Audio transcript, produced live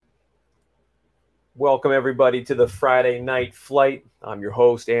Welcome, everybody, to the Friday Night Flight. I'm your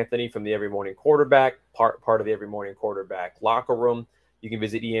host, Anthony, from the Every Morning Quarterback, part of the Every Morning Quarterback locker room. You can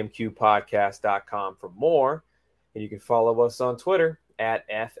visit emqpodcast.com for more, and you can follow us on Twitter at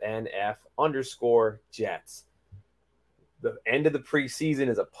FNF_Jets. The end of the preseason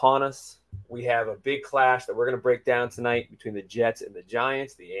is upon us. We have a big clash that we're going to break down tonight between the Jets and the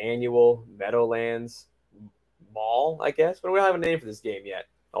Giants, the annual Meadowlands Mall, I guess. But we don't have a name for this game yet.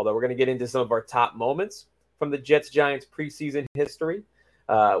 Although we're going to get into some of our top moments from the Jets-Giants preseason history,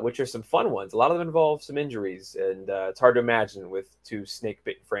 which are some fun ones. A lot of them involve some injuries, and it's hard to imagine with two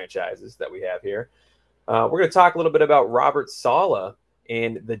snake-bitten franchises that we have here. We're going to talk a little bit about Robert Saleh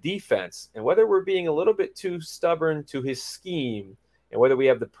and the defense, and whether we're being a little bit too stubborn to his scheme, and whether we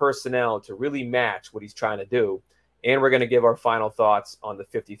have the personnel to really match what he's trying to do. And we're going to give our final thoughts on the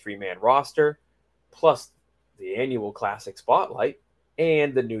 53-man roster, plus the annual Classic Spotlight,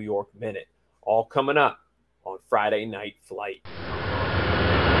 and the New York Minute, all coming up on Friday Night Flight.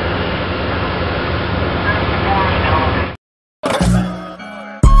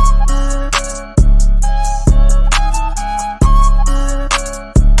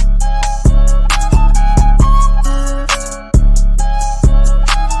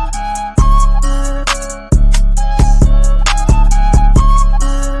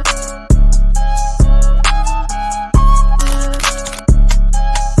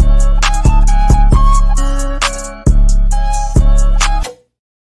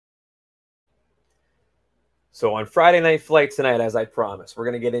 So on Friday Night Flight tonight, as I promised, we're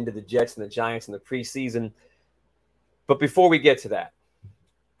going to get into the Jets and the Giants in the preseason. But before we get to that,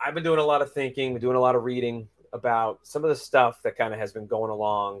 I've been doing a lot of thinking, doing a lot of reading about some of the stuff that kind of has been going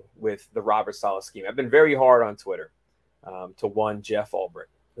along with the Robert Saleh scheme. I've been very hard on Twitter to one Jeff Ulbrich,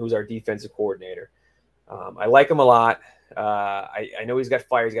 who's our defensive coordinator. I like him a lot. I know he's got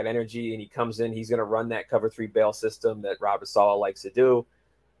fire, he's got energy, and he comes in, he's going to run that cover three bail system that Robert Saleh likes to do.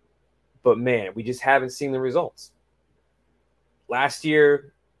 But, man, we just haven't seen the results. Last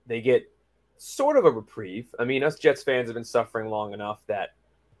year, they get sort of a reprieve. I mean, us Jets fans have been suffering long enough that,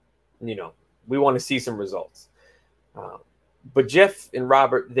 we want to see some results. But Jeff and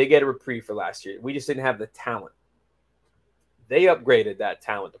Robert, they get a reprieve for last year. We just didn't have the talent. They upgraded that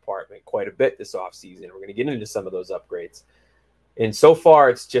talent department quite a bit this offseason. We're going to get into some of those upgrades. And so far,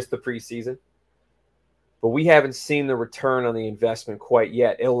 it's just the preseason. But we haven't seen the return on the investment quite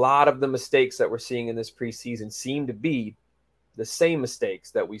yet. A lot of the mistakes that we're seeing in this preseason seem to be the same mistakes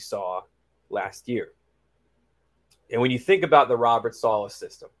that we saw last year. And when you think about the Robert Saleh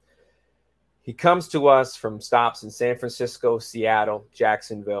system, he comes to us from stops in San Francisco, Seattle,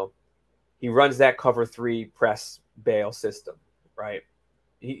 Jacksonville. He runs that cover three press bail system, right?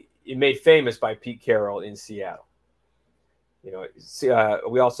 He made famous by Pete Carroll in Seattle.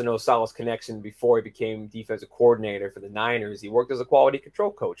 We also know Saleh's connection before he became defensive coordinator for the Niners. He worked as a quality control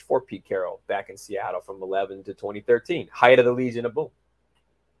coach for Pete Carroll back in Seattle from 2011 to 2013, height of the Legion of Boom.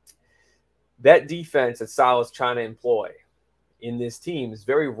 That defense that Saleh's trying to employ in this team is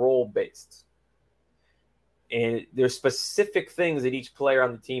very role-based. And there's specific things that each player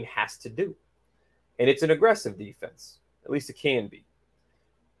on the team has to do. And it's an aggressive defense. At least it can be.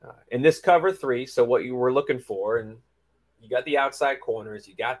 In this cover three, so what you were looking for, and you got the outside corners.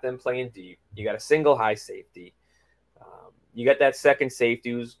 You got them playing deep. You got a single high safety. You got that second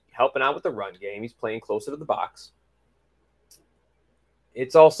safety who's helping out with the run game. He's playing closer to the box.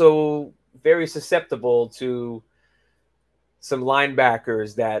 It's also very susceptible to some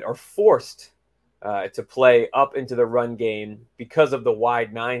linebackers that are forced to play up into the run game because of the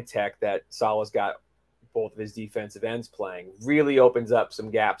wide nine tech that Saleh's got both of his defensive ends playing. Really opens up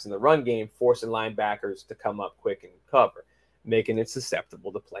some gaps in the run game, forcing linebackers to come up quick and cover, making it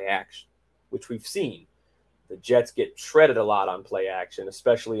susceptible to play action, which we've seen. The Jets get shredded a lot on play action,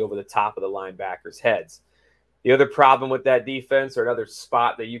 especially over the top of the linebackers' heads. The other problem with that defense, or another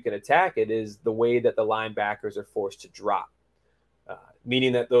spot that you can attack it, is the way that the linebackers are forced to drop,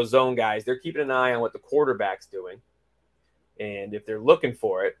 meaning that those zone guys, they're keeping an eye on what the quarterback's doing, and if they're looking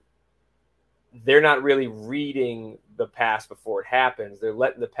for it, they're not really reading the pass before it happens. They're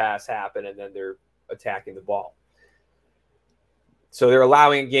letting the pass happen, and then they're attacking the ball. So they're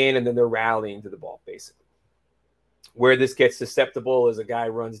allowing a gain, and then they're rallying to the ball, basically. Where this gets susceptible is a guy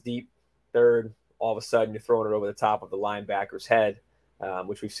runs deep, third, all of a sudden you're throwing it over the top of the linebacker's head,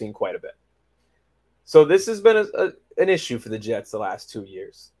 which we've seen quite a bit. So this has been an issue for the Jets the last 2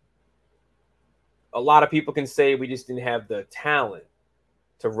 years. A lot of people can say we just didn't have the talent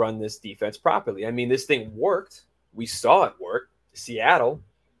to run this defense properly. I mean, this thing worked. We saw it work. Seattle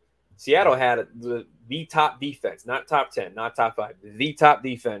had the top defense, not top 10, not top 5, the top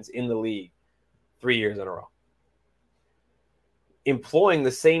defense in the league 3 years in a row. Employing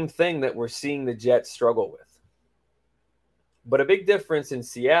the same thing that we're seeing the Jets struggle with. But a big difference in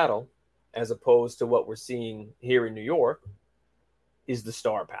Seattle, as opposed to what we're seeing here in New York, is the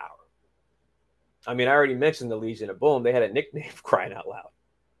star power. I mean, I already mentioned the Legion of Boom. They had a nickname, crying out loud.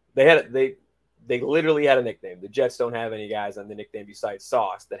 They literally had a nickname. The Jets don't have any guys on the nickname besides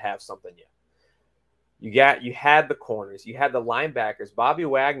Sauce that have something yet. You had the corners, you had the linebackers. Bobby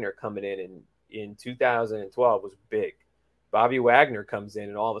Wagner coming in 2012 was big. Bobby Wagner comes in,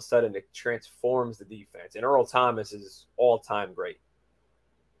 and all of a sudden it transforms the defense. And Earl Thomas is all-time great.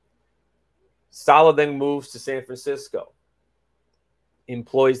 Saleh then moves to San Francisco,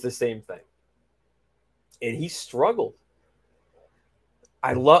 employs the same thing. And he struggled.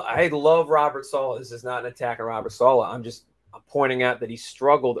 I love Robert Saleh. This is not an attack on Robert Saleh. I'm pointing out that he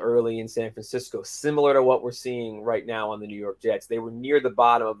struggled early in San Francisco, similar to what we're seeing right now on the New York Jets. They were near the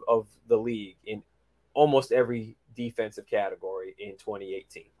bottom of the league in almost every defensive category in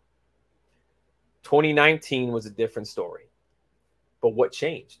 2018. 2019 was a different story. But what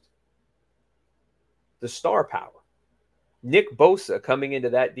changed? The star power. Nick Bosa coming into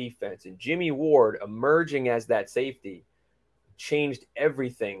that defense and Jimmy Ward emerging as that safety changed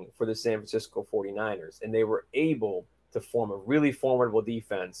everything for the San Francisco 49ers. And they were able to form a really formidable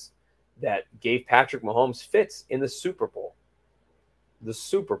defense that gave Patrick Mahomes fits in the Super Bowl. The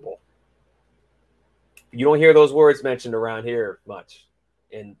Super Bowl. You don't hear those words mentioned around here much,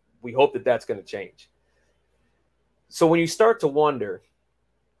 and we hope that that's going to change. So when you start to wonder,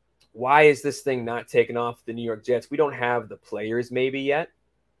 why is this thing not taking off the New York Jets? We don't have the players maybe yet.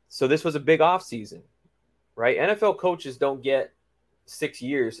 So this was a big offseason, right? NFL coaches don't get 6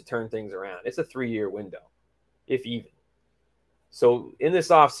 years to turn things around. It's a 3-year window, if even. So in this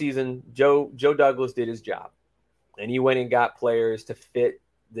offseason, Joe Douglas did his job, and he went and got players to fit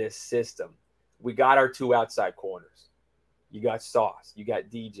this system. We got our 2 outside corners. You got Sauce. You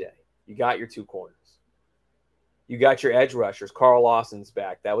got DJ. You got your 2 corners. You got your edge rushers. Carl Lawson's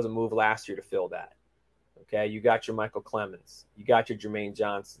back. That was a move last year to fill that. Okay, you got your Michael Clemens. You got your Jermaine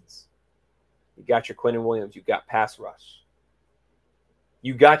Johnsons. You got your Quinnen Williams. You got pass rush.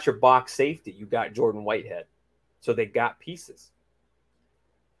 You got your box safety. You got Jordan Whitehead. So they got pieces.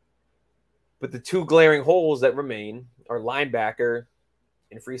 But the 2 glaring holes that remain are linebacker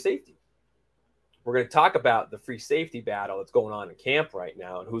and free safety. We're going to talk about the free safety battle that's going on in camp right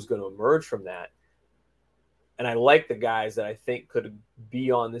now and who's going to emerge from that. And I like the guys that I think could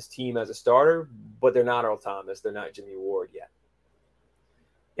be on this team as a starter, but they're not Earl Thomas. They're not Jimmy Ward yet.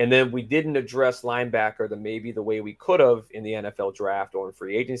 And then we didn't address linebacker the way we could have in the NFL draft or in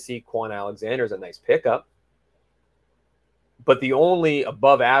free agency. Quan Alexander is a nice pickup. But the only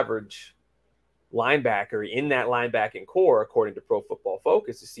above average linebacker in that linebacking core, according to Pro Football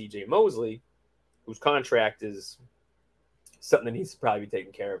Focus, is C.J. Mosley, whose contract is something that needs to probably be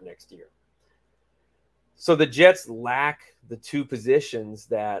taken care of next year. So the Jets lack the 2 positions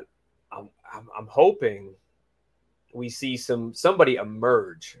that I'm hoping we see somebody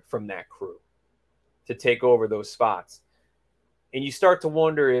emerge from that crew to take over those spots. And you start to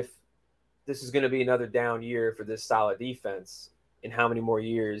wonder if this is going to be another down year for this solid defense, and how many more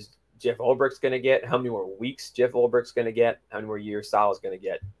years Jeff Ulbricht's going to get, how many more weeks Jeff Ulbricht's going to get, how many more years Saleh's going to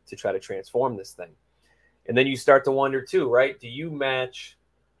get to try to transform this thing. And then you start to wonder too, right? Do you match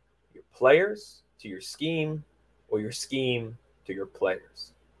your players to your scheme, or your scheme to your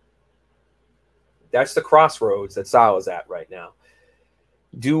players? That's the crossroads that Saleh's at right now.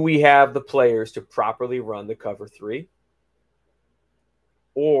 Do we have the players to properly run the cover 3?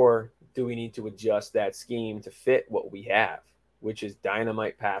 Or do we need to adjust that scheme to fit what we have, which is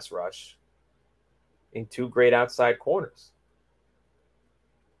dynamite pass rush and 2 great outside corners?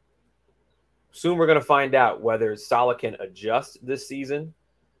 Soon we're going to find out whether Saleh can adjust this season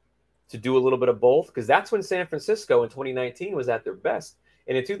to do a little bit of both, because that's when San Francisco in 2019 was at their best.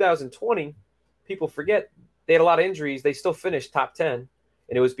 And in 2020, people forget they had a lot of injuries. They still finished top 10, and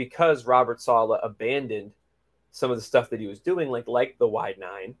it was because Robert Saleh abandoned some of the stuff that he was doing, like the wide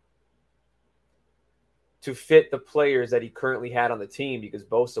 9, to fit the players that he currently had on the team, because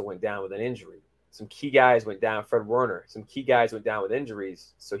Bosa went down with an injury. Some key guys went down, Fred Warner. Some key guys went down with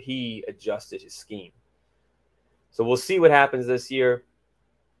injuries, so he adjusted his scheme. So we'll see what happens this year.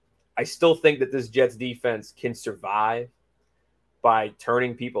 I still think that this Jets defense can survive by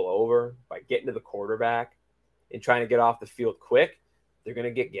turning people over, by getting to the quarterback and trying to get off the field quick. They're going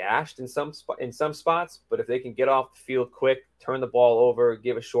to get gashed in some spots, but if they can get off the field quick, turn the ball over,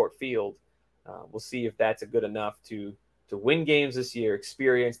 give a short field, we'll see if that's good enough to win games this year,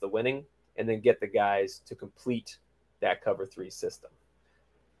 experience the winning, and then get the guys to complete that cover 3 system.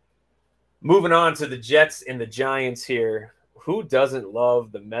 Moving on to the Jets and the Giants here. Who doesn't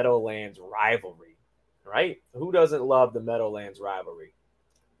love the Meadowlands rivalry, right? Who doesn't love the Meadowlands rivalry?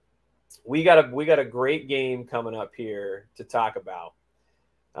 We got a great game coming up here to talk about.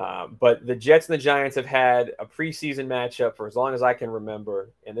 But the Jets and the Giants have had a preseason matchup for as long as I can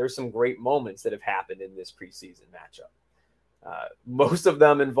remember, and there's some great moments that have happened in this preseason matchup. Most of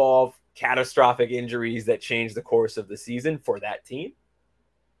them involve catastrophic injuries that change the course of the season for that team,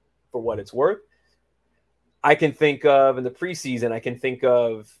 for what it's worth. I can think of, in the preseason,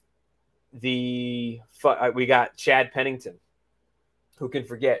 we got Chad Pennington. Who can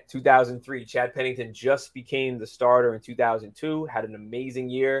forget 2003? Chad Pennington just became the starter in 2002, had an amazing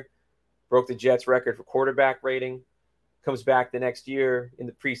year, broke the Jets record for quarterback rating, comes back the next year in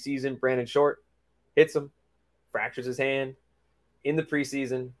the preseason. Brandon Short hits him, fractures his hand in the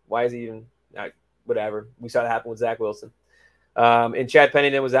preseason. Why is he even, whatever. We saw that happen with Zach Wilson. And Chad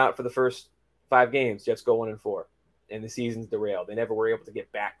Pennington was out for the first 5 games. Jets go 1-4, and the season's derailed. They never were able to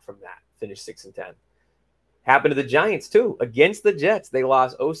get back from that, finished 6-10. Happened to the Giants, too. Against the Jets, they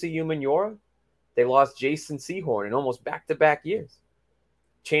lost Osi Umenyiora. They lost Jason Sehorn in almost back-to-back years.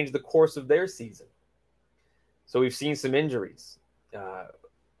 Changed the course of their season. So we've seen some injuries.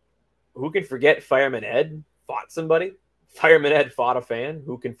 Who can forget Fireman Ed fought somebody? Fireman Ed fought a fan.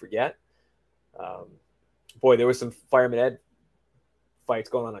 Who can forget? There was some Fireman Ed fights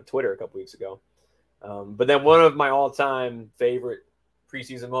going on Twitter a couple weeks ago. But then one of my all-time favorite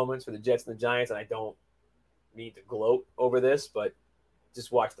preseason moments for the Jets and the Giants, and I don't mean to gloat over this, but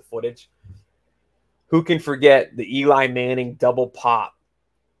just watch the footage. Who can forget the Eli Manning double pop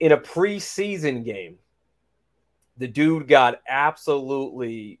in a preseason game? The dude got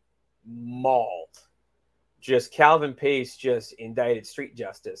absolutely mauled. Just Calvin Pace just indicted street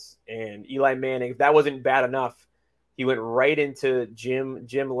justice. And Eli Manning, if that wasn't bad enough, he went right into Jim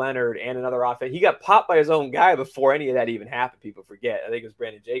Leonard and another offense. He got popped by his own guy before any of that even happened. People forget. I think it was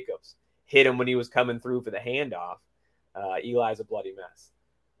Brandon Jacobs. Hit him when he was coming through for the handoff. Eli's a bloody mess.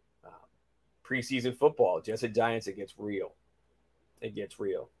 Preseason football, Jets and Giants, it gets real. It gets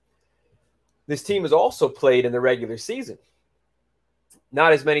real. This team has also played in the regular season.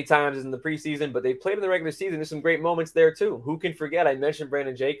 Not as many times as in the preseason, but they played in the regular season. There's some great moments there, too. Who can forget? I mentioned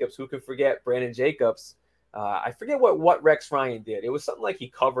Brandon Jacobs. Who can forget Brandon Jacobs? I forget what Rex Ryan did. It was something like he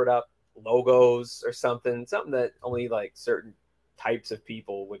covered up logos or something that only like certain types of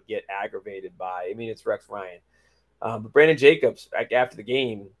people would get aggravated by. I mean, it's Rex Ryan. But Brandon Jacobs, after the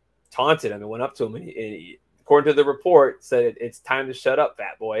game, taunted him and went up to him. And he, according to the report, said, "It's time to shut up,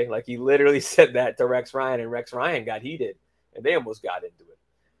 fat boy." Like, he literally said that to Rex Ryan, and Rex Ryan got heated, and they almost got into it.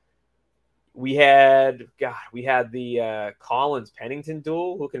 We had the Collins-Pennington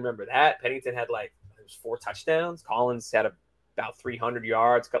duel. Who can remember that? Pennington had 4 touchdowns. Collins had about 300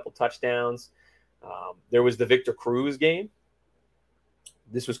 yards, a couple touchdowns. There was the Victor Cruz game.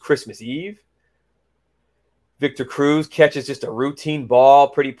 This was Christmas Eve. Victor Cruz catches just a routine ball,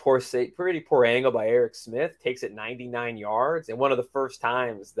 pretty poor angle by Eric Smith, takes it 99 yards, and one of the first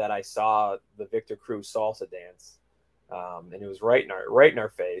times that I saw the Victor Cruz salsa dance, and it was right in our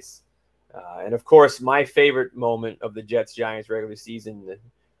face. And of course, my favorite moment of the Jets-Giants regular season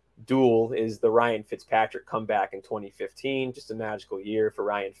duel is the Ryan Fitzpatrick comeback in 2015. Just a magical year for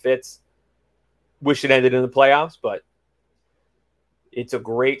Ryan Fitz. Wish it ended in the playoffs, but it's a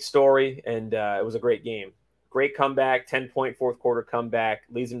great story, and it was a great game. Great comeback, 10-point fourth quarter comeback,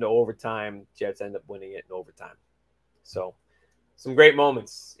 leads them to overtime. Jets end up winning it in overtime. So some great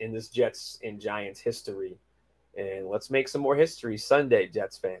moments in this Jets and Giants history. And let's make some more history Sunday,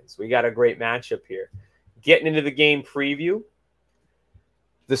 Jets fans. We got a great matchup here. Getting into the game preview,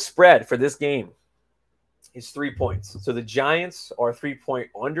 the spread for this game is 3 points. So the Giants are 3-point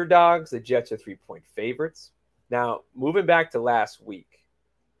underdogs. The Jets are 3-point favorites. Now, moving back to last week,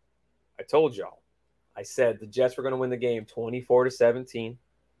 I told y'all, I said the Jets were going to win the game 24-17.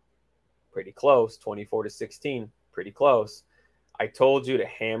 Pretty close. 24-16. Pretty close. I told you to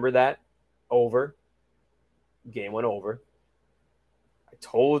hammer that over. Game went over. I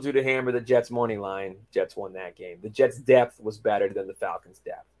told you to hammer the Jets money line. Jets won that game. The Jets depth was better than the Falcons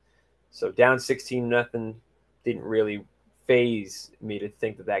depth. So down 16-0 didn't really phase me to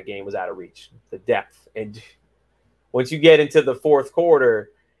think that game was out of reach. The depth. And once you get into the fourth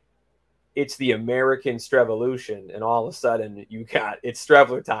quarter, it's the American Strevolution, and all of a sudden it's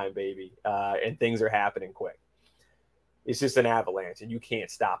Streveler time, baby, and things are happening quick. It's just an avalanche, and you can't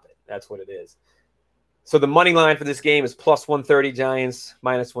stop it. That's what it is. So the money line for this game is plus 130 Giants,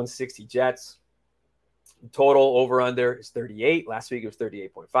 minus 160 Jets. Total over-under is 38. Last week it was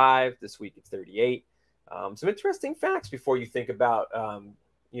 38.5. This week it's 38. Some interesting facts before you think about,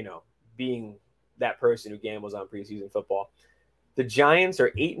 being that person who gambles on preseason football. The Giants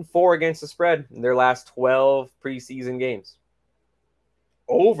are 8-4 against the spread in their last 12 preseason games.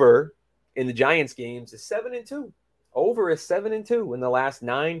 Over in the Giants games is 7-2. Over is 7-2 in the last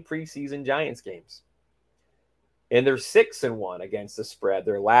 9 preseason Giants games. And they're 6-1 against the spread.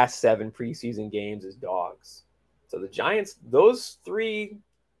 Their last 7 preseason games is dogs. So the Giants, those 3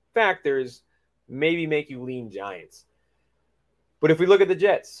 factors maybe make you lean Giants. But if we look at the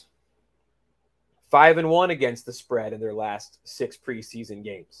Jets, 5-1 against the spread in their last 6 preseason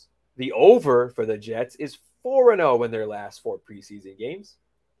games. The over for the Jets is 4-0 in their last 4 preseason games.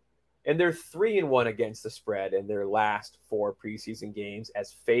 And they're 3-1 against the spread in their last 4 preseason games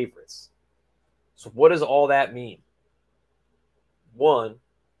as favorites. So what does all that mean? 1,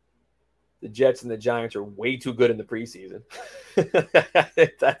 the Jets and the Giants are way too good in the preseason.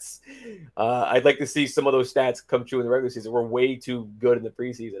 I'd like to see some of those stats come true in the regular season. We're way too good in the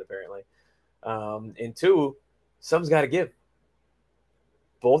preseason, apparently. And 2, something's got to give.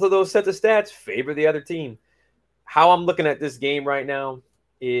 Both of those sets of stats favor the other team. How I'm looking at this game right now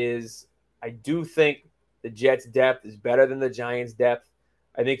is I do think the Jets' depth is better than the Giants' depth.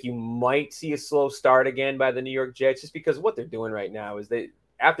 I think you might see a slow start again by the New York Jets just because what they're doing right now is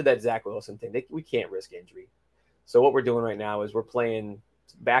after that Zach Wilson thing, we can't risk injury. So what we're doing right now is we're playing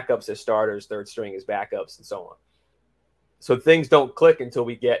backups as starters, third string as backups, and so on. So things don't click until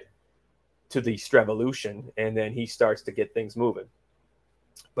we get to the Strevolution, and then he starts to get things moving.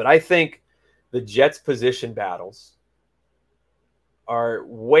 But I think the Jets' position battles are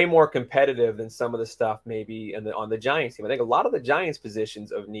way more competitive than some of the stuff maybe on the Giants team. I think a lot of the Giants'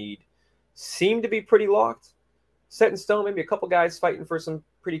 positions of need seem to be pretty locked, set in stone. Maybe a couple guys fighting for some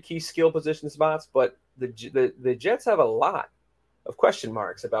pretty key skill position spots, but the Jets have a lot of question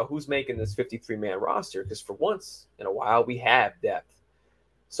marks about who's making this 53-man roster because for once in a while we have depth.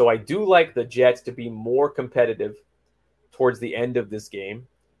 So I do like the Jets to be more competitive towards the end of this game,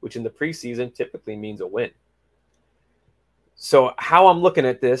 which in the preseason typically means a win. So how I'm looking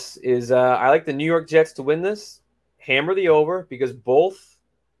at this is I like the New York Jets to win this, hammer the over because both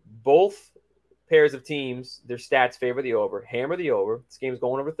pairs of teams, their stats favor the over. Hammer the over. This game's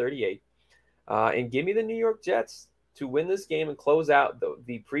going over 38. And give me the New York Jets to win this game and close out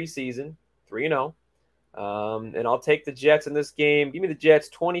the preseason 3-0. And I'll take the Jets in this game. Give me the Jets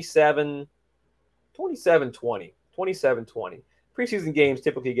 27-20. 27-20. Preseason games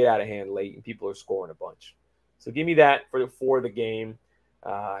typically get out of hand late and people are scoring a bunch. So give me that for the game.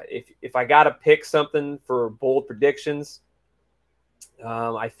 If I got to pick something for bold predictions,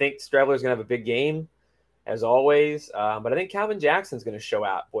 I think Streveler's going to have a big game, as always. But I think Calvin Jackson's going to show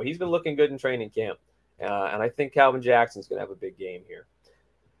out. Boy, he's been looking good in training camp. And I think Calvin Jackson's going to have a big game here.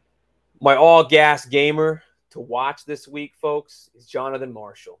 My all-gas gamer to watch this week, folks, is Jonathan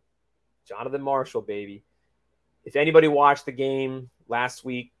Marshall. Jonathan Marshall, baby. If anybody watched the game last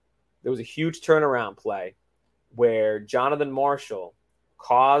week, there was a huge turnaround play where Jonathan Marshall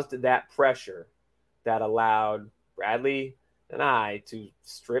caused that pressure that allowed Bradley and I to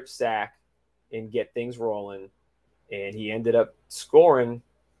strip sack and get things rolling. And he ended up scoring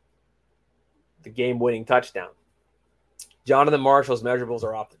the game-winning touchdown. Jonathan Marshall's measurables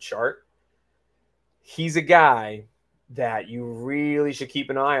are off the chart. He's a guy that you really should keep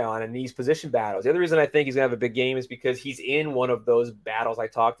an eye on in these position battles. The other reason I think he's going to have a big game is because he's in one of those battles I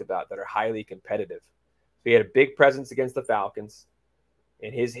talked about that are highly competitive. So he had a big presence against the Falcons,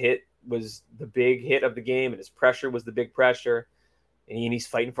 and his hit was the big hit of the game, and his pressure was the big pressure, and he's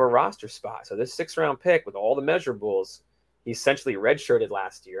fighting for a roster spot. So this 6th-round pick with all the measurables, he essentially redshirted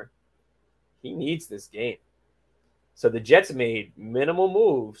last year. He needs this game. So the Jets made minimal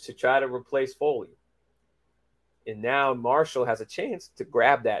moves to try to replace Foley. And now Marshall has a chance to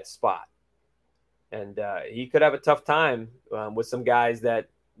grab that spot. And he could have a tough time with some guys that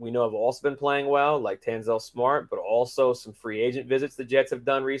we know have also been playing well, like Tanzel Smart, but also some free agent visits the Jets have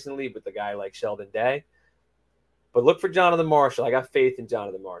done recently with a guy like Sheldon Day. But look for Jonathan Marshall. I got faith in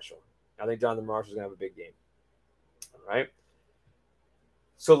Jonathan Marshall. I think Jonathan Marshall's going to have a big game. All right.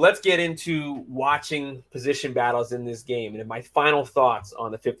 So let's get into watching position battles in this game and my final thoughts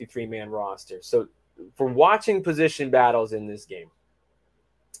on the 53-man roster. So for watching position battles in this game,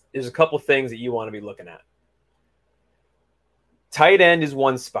 there's a couple things that you want to be looking at. Tight end is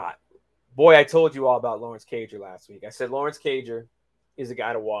one spot. Boy, I told you all about Lawrence Cager last week. I said Lawrence Cager is a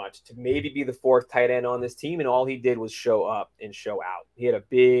guy to watch to maybe be the 4th tight end on this team, and all he did was show up and show out. He had a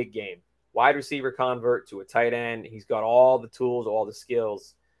big game. Wide receiver convert to a tight end. He's got all the tools, all the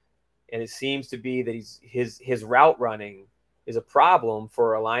skills, and it seems to be that his route running is a problem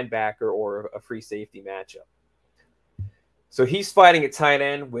for a linebacker or a free safety matchup. So he's fighting at tight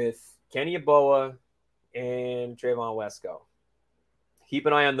end with Kenny Yeboah, and Trayvon Wesco. Keep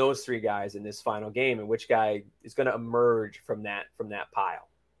an eye on those three guys in this final game and which guy is going to emerge from that pile.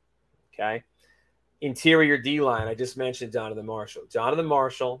 Okay. Interior D-line, I just mentioned Jonathan Marshall. Jonathan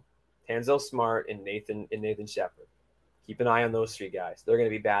Marshall, Tanzel Smart, and Nathan Shepherd. Keep an eye on those three guys. They're going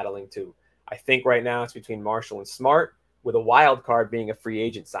to be battling too. I think right now it's between Marshall and Smart, with a wild card being a free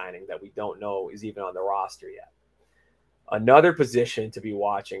agent signing that we don't know is even on the roster yet. Another position to be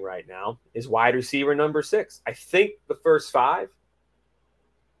watching right now is wide receiver number 6. I think the first 5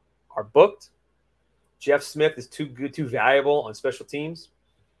 are booked. Jeff Smith is too good, too valuable on special teams.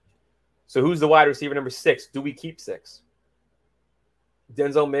 So who's the wide receiver number 6? Do we keep 6?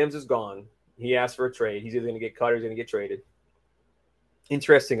 Denzel Mims is gone. He asked for a trade. He's either going to get cut or he's going to get traded.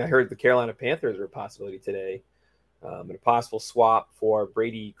 Interesting. I heard the Carolina Panthers were a possibility today. And a possible swap for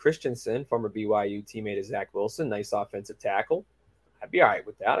Brady Christensen, former BYU teammate of Zach Wilson. Nice offensive tackle. I'd be all right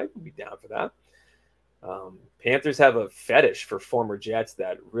with that. I'd be down for that. Panthers have a fetish for former Jets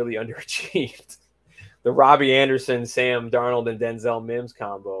that really underachieved. The Robbie Anderson, Sam Darnold, and Denzel Mims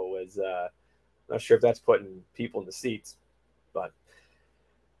combo was not sure if that's putting people in the seats. But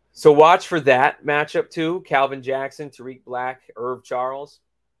so watch for that matchup too. Calvin Jackson, Tariq Black, Irv Charles.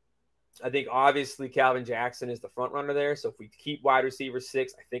 I think obviously Calvin Jackson is the front runner there. So if we keep wide receiver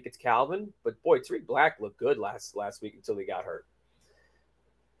 6, I think it's Calvin. But boy, Tariq Black looked good last week until he got hurt.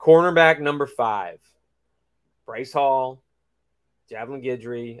 Cornerback number 5, Bryce Hall, Javelin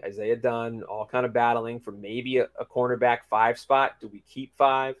Guidry, Isaiah Dunn, all kind of battling for maybe a cornerback 5 spot. Do we keep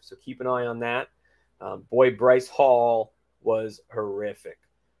 5? So keep an eye on that. Boy, Bryce Hall was horrific.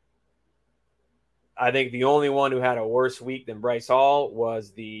 I think the only one who had a worse week than Bryce Hall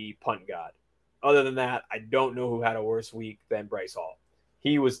was the punt god. Other than that, I don't know who had a worse week than Bryce Hall.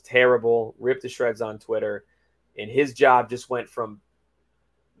 He was terrible, ripped to shreds on Twitter, and his job just went from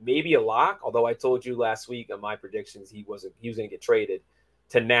maybe a lock, although I told you last week on my predictions he was going to get traded,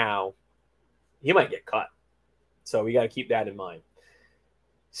 to now he might get cut. So we got to keep that in mind.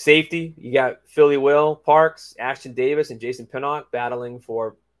 Safety, you got Philly Will, Parks, Ashton Davis, and Jason Pinnock battling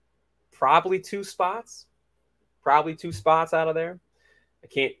for probably 2 spots. Probably 2 spots out of there. I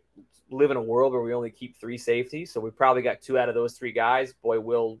can't live in a world where we only keep 3 safeties, so we probably got 2 out of those 3 guys. Boy,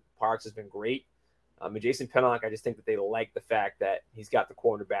 Will Parks has been great. And Jason Pinnock, I just think that they like the fact that he's got the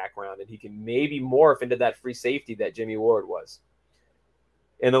corner background and he can maybe morph into that free safety that Jimmy Ward was.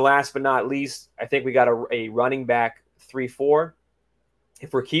 And the last but not least, I think we got a running back 3-4.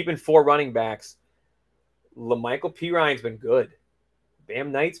 If we're keeping 4 running backs, LaMichael Pirine been good.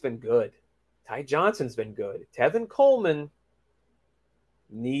 Bam Knight's been good. Ty Johnson's been good. Tevin Coleman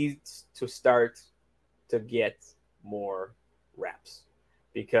needs to start to get more reps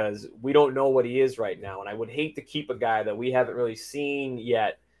because we don't know what he is right now. And I would hate to keep a guy that we haven't really seen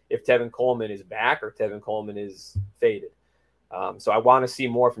yet if Tevin Coleman is back or Tevin Coleman is faded. So I want to see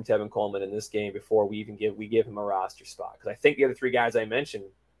more from Tevin Coleman in this game before we give him a roster spot. Because I think the other 3 guys I mentioned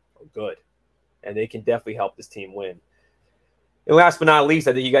are good. And they can definitely help this team win. And last but not least,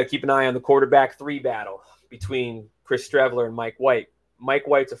 I think you got to keep an eye on the quarterback 3 battle between Chris Streveler and Mike White. Mike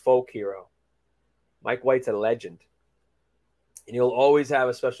White's a folk hero. Mike White's a legend. And he'll always have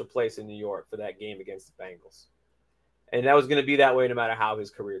a special place in New York for that game against the Bengals. And that was going to be that way no matter how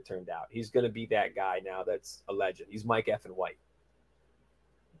his career turned out. He's going to be that guy now that's a legend. He's Mike Effin White.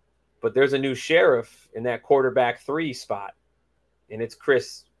 But there's a new sheriff in that quarterback 3 spot, and it's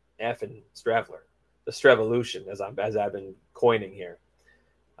Chris Effin Streveler. The Strevolution, as I've been coining here.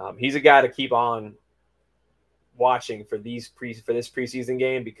 He's a guy to keep on watching for this preseason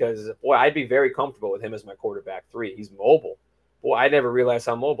game because, boy, I'd be very comfortable with him as my quarterback 3. He's mobile. Boy, I never realized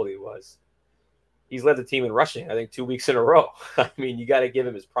how mobile he was. He's led the team in rushing, I think, 2 weeks in a row. I mean, you got to give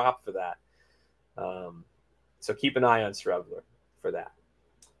him his prop for that. So keep an eye on Streveler for that.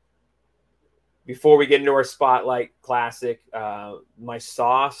 Before we get into our Spotlight Classic, my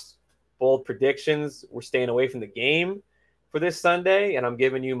sauce bold predictions. We're staying away from the game for this Sunday, and I'm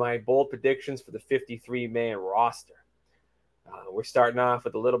giving you my bold predictions for the 53-man roster. We're starting off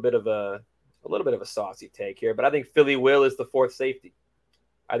with a little bit of a saucy take here, but I think Philly Will is the 4th safety.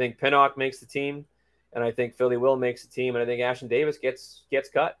 I think Pinnock makes the team, and I think Philly Will makes the team, and I think Ashton Davis gets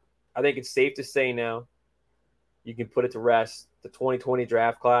cut. I think it's safe to say now, you can put it to rest, the 2020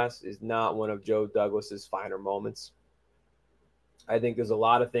 draft class is not one of Joe Douglas's finer moments. I think there's a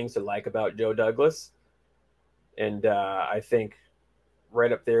lot of things to like about Joe Douglas. And I think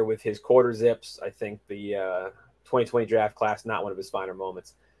right up there with his quarter zips, I think the 2020 draft class, not one of his finer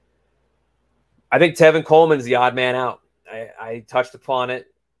moments. I think Tevin Coleman's the odd man out. I touched upon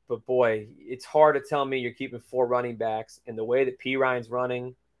it, but boy, it's hard to tell me you're keeping 4 running backs. And the way that Pirine's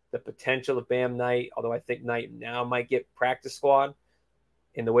running, the potential of Bam Knight, although I think Knight now might get practice squad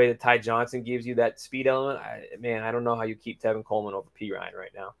in the way that Ty Johnson gives you that speed element. I don't know how you keep Tevin Coleman over P. Ryan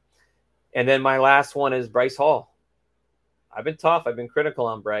right now. And then my last one is Bryce Hall. I've been tough. I've been critical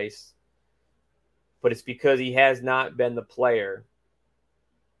on Bryce, but it's because he has not been the player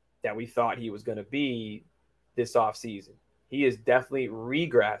that we thought he was going to be this offseason. He has definitely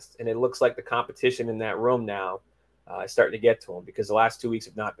regressed, and it looks like the competition in that room now is starting to get to him because the last 2 weeks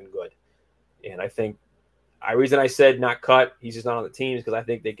have not been good. And I think the reason I said not cut, he's just not on the team, is because I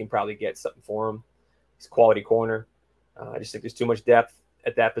think they can probably get something for him. He's a quality corner. I just think there's too much depth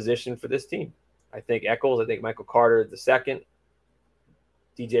at that position for this team. I think Eccles, I think Michael Carter the second,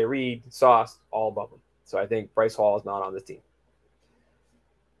 DJ Reed, Sauce, all above him. So I think Bryce Hall is not on this team.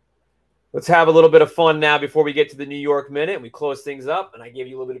 Let's have a little bit of fun now before we get to the New York Minute. We close things up, and I give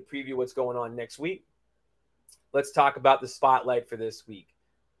you a little bit of preview what's going on next week. Let's talk about the spotlight for this week.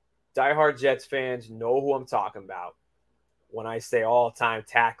 Diehard Jets fans know who I'm talking about when I say all-time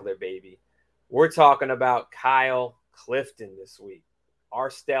tackler, baby. We're talking about Kyle Clifton this week. Our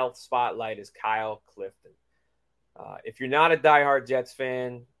stealth spotlight is Kyle Clifton. If you're not a diehard Jets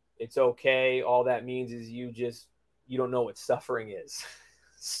fan, it's okay. All that means is you don't know what suffering is.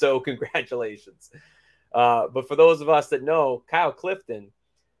 So congratulations. But for those of us that know, Kyle Clifton,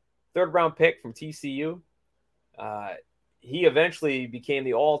 third-round pick from TCU, he eventually became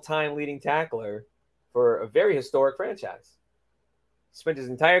the all-time leading tackler for a very historic franchise. Spent his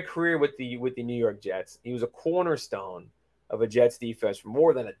entire career with the New York Jets. He was a cornerstone of a Jets defense for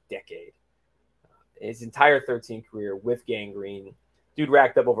more than a decade. His entire 13 career with Gang Green. Dude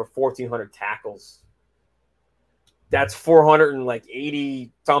racked up over 1,400 tackles. That's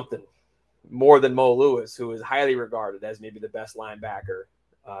 480 something more than Mo Lewis, who is highly regarded as maybe the best linebacker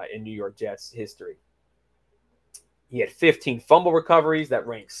in New York Jets history. He had 15 fumble recoveries that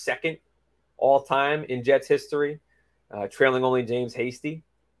ranked second all time in Jets history, trailing only James Hasty.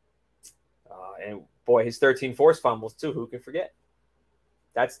 And boy, his 13 forced fumbles too. Who can forget?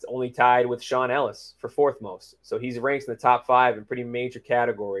 That's only tied with Sean Ellis for fourth most. So he's ranked in the top 5 in pretty major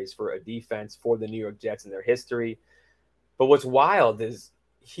categories for a defense for the New York Jets in their history. But what's wild is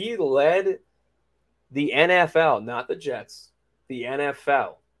he led the NFL, not the Jets, the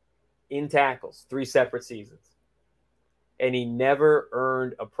NFL in tackles 3 separate seasons. And he never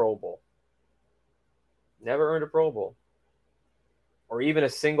earned a Pro Bowl. Never earned a Pro Bowl. Or even a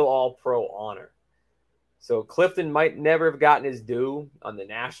single All-Pro honor. So Clifton might never have gotten his due on the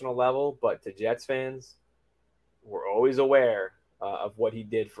national level, but to Jets fans, we're always aware of what he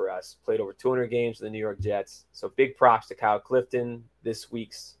did for us. Played over 200 games for the New York Jets. So big props to Kyle Clifton, this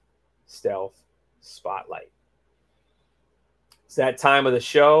week's Stealth Spotlight. It's that time of the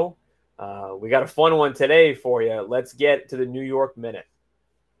show. We got a fun one today for you. Let's get to the New York Minute.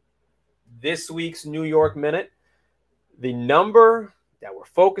 This week's New York Minute, the number that we're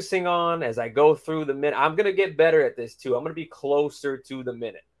focusing on as I go through the minute. I'm going to get better at this too. I'm going to be closer to the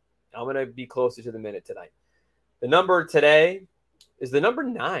minute. I'm going to be closer to the minute tonight. The number today is the number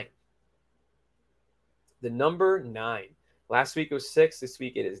 9. The number 9. Last week it was 6. This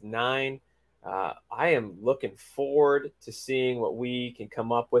week it is 9. I am looking forward to seeing what we can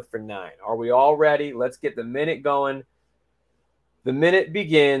come up with for 9. Are we all ready? Let's get the minute going. The minute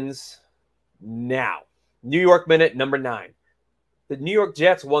begins now. New York Minute number 9. The New York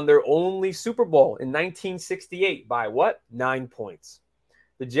Jets won their only Super Bowl in 1968 by what? 9 points.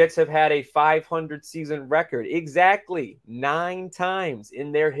 The Jets have had a 500 season record exactly 9 times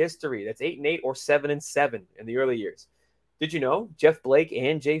in their history. That's 8-8 or 7-7 in the early years. Did you know Jeff Blake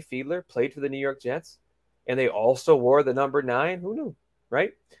and Jay Fiedler played for the New York Jets? And they also wore the number 9? Who knew,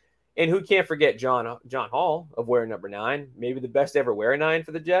 right? And who can't forget John Hall of wearing number 9? Maybe the best ever wear 9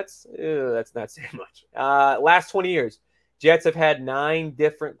 for the Jets? That's not saying much. Last 20 years, Jets have had 9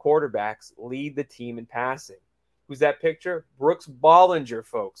 different quarterbacks lead the team in passing. Who's that picture? Brooks Bollinger,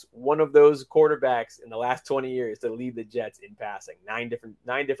 folks. One of those quarterbacks in the last 20 years to lead the Jets in passing. 9 different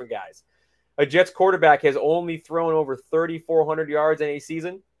guys. A Jets quarterback has only thrown over 3,400 yards in a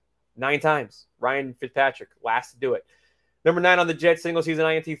season 9 times. Ryan Fitzpatrick, last to do it. Number 9 on the Jets single season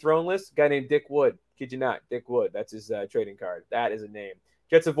INT thrown list, a guy named Dick Wood. Kid you not, Dick Wood. That's his trading card. That is a name.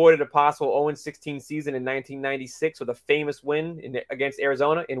 Jets avoided a possible 0-16 season in 1996 with a famous win against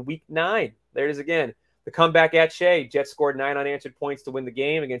Arizona in Week 9. There it is again. The comeback at Shea. Jets scored 9 unanswered points to win the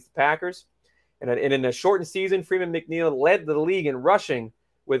game against the Packers. And in a shortened season, Freeman McNeil led the league in rushing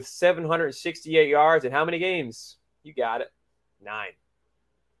with 768 yards. And how many games? You got it. 9.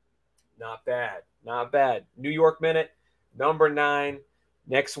 Not bad. Not bad. New York Minute, number 9.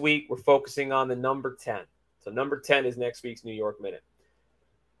 Next week, we're focusing on the number 10. So number 10 is next week's New York Minute.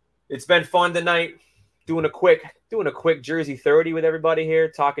 It's been fun tonight. Doing a quick Jersey 30 with everybody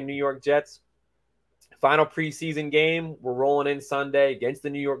here, talking New York Jets. Final preseason game. We're rolling in Sunday against the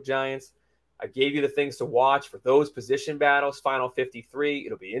New York Giants. I gave you the things to watch for those position battles. Final 53.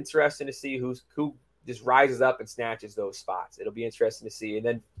 It'll be interesting to see who just rises up and snatches those spots. It'll be interesting to see. And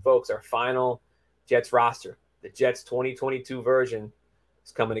then, folks, our final Jets roster, the Jets 2022 version,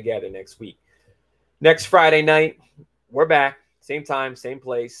 is coming together next week. Next Friday night, we're back. Same time, same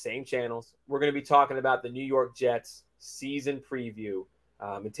place, same channels. We're going to be talking about the New York Jets season preview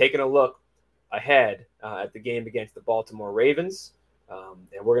and taking a look ahead at the game against the Baltimore Ravens.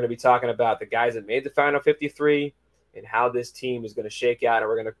 And we're going to be talking about the guys that made the Final 53 and how this team is going to shake out. And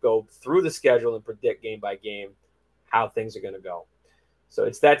we're going to go through the schedule and predict game by game how things are going to go. So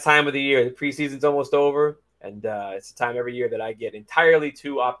it's that time of the year. The preseason's almost over. And it's the time every year that I get entirely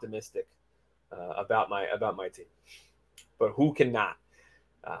too optimistic about my team. But who cannot?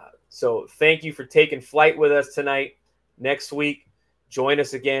 So thank you for taking flight with us tonight. Next week, join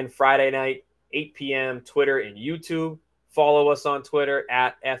us again Friday night, 8 p.m., Twitter and YouTube. Follow us on Twitter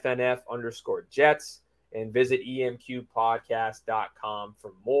at FNF_Jets and visit emqpodcast.com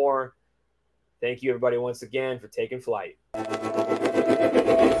for more. Thank you, everybody, once again for taking flight.